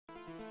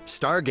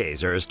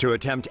stargazers to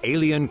attempt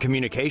alien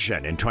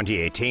communication in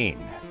 2018.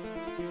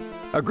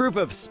 A group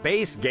of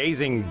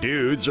space-gazing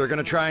dudes are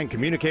gonna try and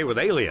communicate with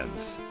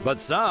aliens, but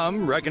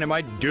some reckon it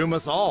might doom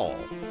us all.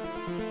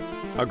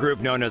 A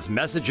group known as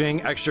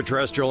Messaging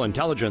Extraterrestrial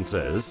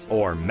Intelligences,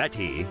 or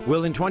METI,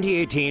 will in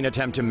 2018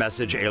 attempt to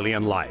message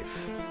alien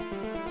life.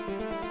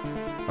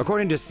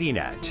 According to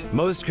CNET,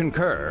 most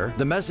concur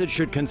the message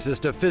should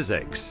consist of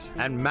physics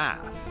and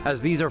math,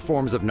 as these are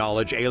forms of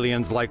knowledge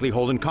aliens likely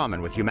hold in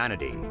common with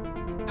humanity.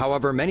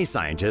 However, many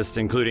scientists,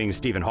 including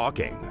Stephen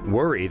Hawking,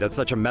 worry that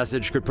such a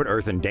message could put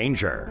Earth in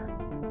danger.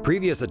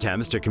 Previous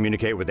attempts to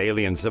communicate with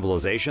alien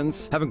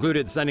civilizations have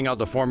included sending out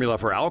the formula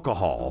for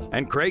alcohol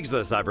and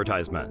Craigslist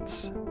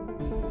advertisements.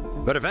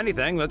 But if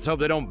anything, let's hope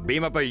they don't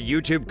beam up a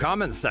YouTube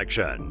comments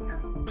section.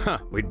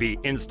 We'd be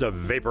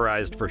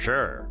insta-vaporized for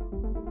sure.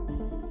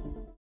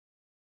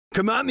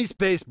 Come at me,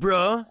 space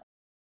bro!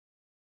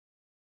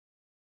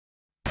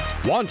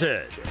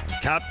 Wanted,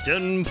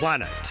 Captain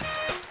Planet.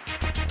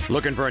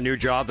 Looking for a new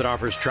job that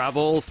offers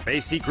travel,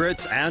 space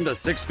secrets, and a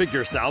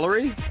six-figure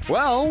salary?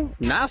 Well,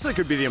 NASA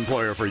could be the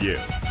employer for you.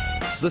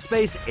 The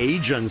space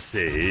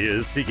agency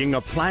is seeking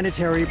a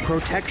Planetary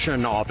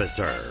Protection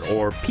Officer,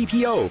 or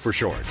PPO for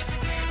short.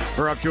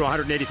 For up to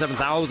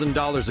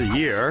 $187,000 a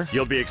year,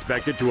 you'll be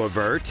expected to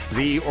avert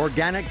the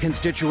organic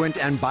constituent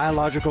and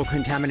biological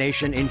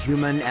contamination in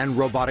human and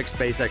robotic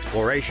space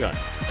exploration.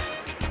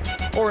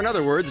 Or in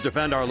other words,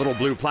 defend our little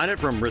blue planet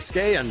from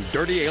risque and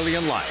dirty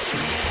alien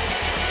life.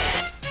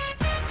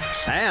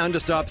 And to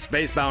stop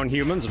spacebound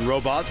humans and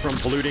robots from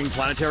polluting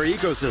planetary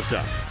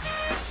ecosystems.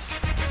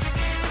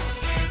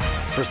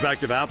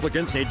 Prospective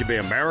applicants need to be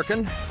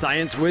American,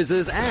 science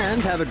whizzes,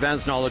 and have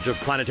advanced knowledge of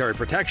planetary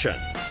protection.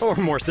 Or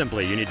more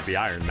simply, you need to be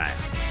Iron Man.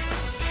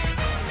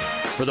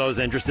 For those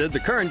interested, the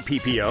current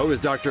PPO is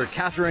Dr.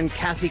 Catherine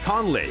Cassie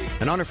Conley,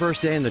 and on her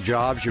first day in the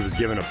job, she was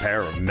given a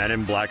pair of Men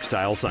in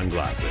Black-style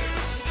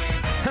sunglasses.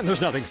 And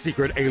there's nothing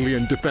secret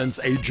alien defense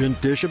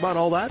agent-ish about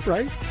all that,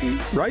 right?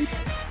 Right?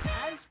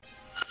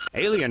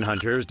 Alien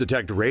hunters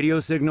detect radio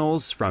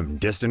signals from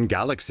distant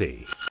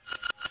galaxy.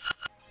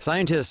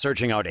 Scientists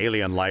searching out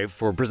alien life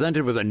were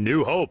presented with a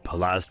new hope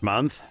last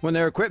month when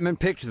their equipment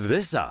picked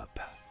this up.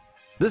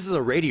 This is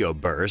a radio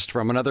burst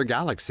from another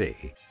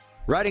galaxy.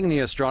 Writing in the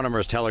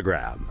Astronomer's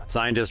Telegram,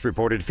 scientists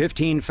reported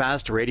 15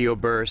 fast radio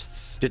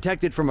bursts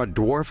detected from a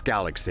dwarf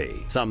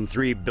galaxy, some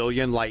 3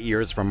 billion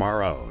light-years from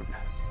our own.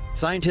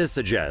 Scientists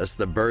suggest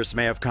the bursts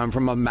may have come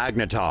from a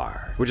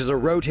magnetar, which is a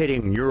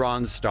rotating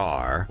neutron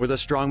star with a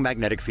strong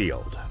magnetic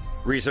field.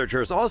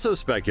 Researchers also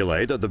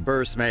speculate that the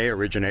bursts may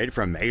originate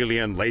from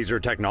alien laser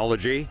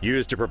technology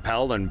used to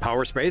propel and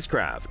power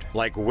spacecraft,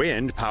 like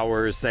wind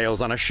powers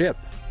sails on a ship.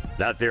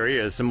 That theory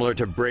is similar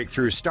to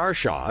Breakthrough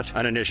Starshot,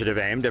 an initiative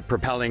aimed at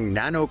propelling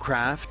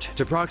nanocraft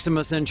to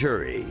Proxima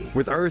Centauri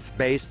with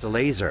Earth-based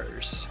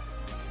lasers.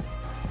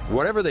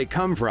 Whatever they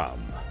come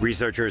from,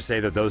 researchers say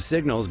that those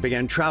signals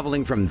began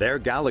traveling from their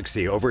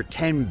galaxy over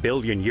 10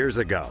 billion years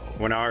ago,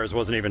 when ours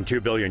wasn't even 2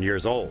 billion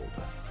years old.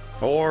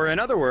 Or in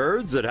other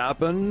words, it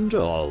happened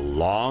a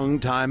long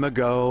time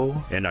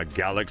ago in a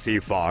galaxy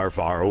far,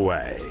 far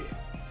away.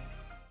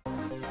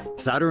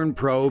 Saturn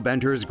probe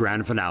enters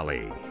grand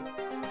finale.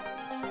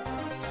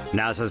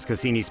 NASA's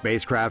Cassini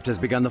spacecraft has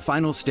begun the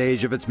final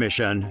stage of its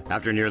mission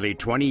after nearly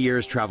 20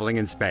 years traveling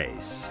in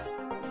space.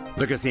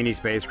 The Cassini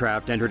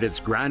spacecraft entered its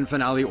grand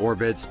finale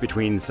orbits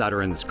between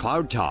Saturn's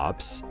cloud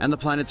tops and the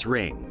planet's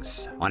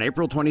rings on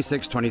April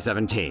 26,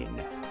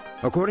 2017.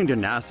 According to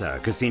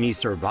NASA, Cassini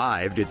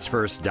survived its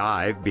first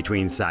dive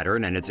between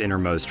Saturn and its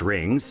innermost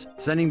rings,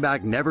 sending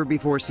back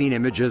never-before-seen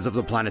images of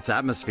the planet's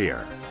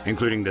atmosphere,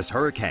 including this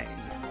hurricane.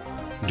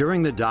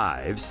 During the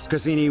dives,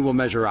 Cassini will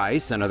measure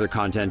ice and other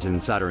content in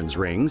Saturn's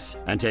rings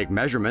and take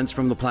measurements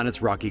from the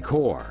planet's rocky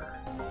core.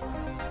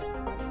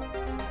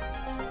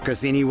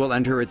 Cassini will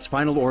enter its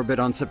final orbit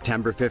on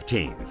September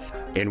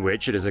 15th, in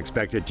which it is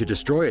expected to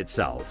destroy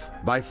itself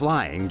by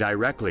flying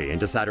directly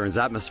into Saturn's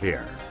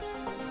atmosphere.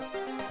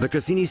 The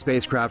Cassini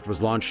spacecraft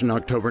was launched in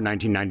October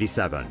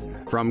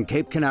 1997 from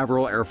Cape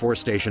Canaveral Air Force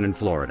Station in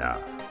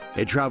Florida.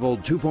 It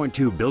traveled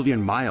 2.2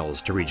 billion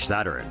miles to reach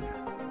Saturn.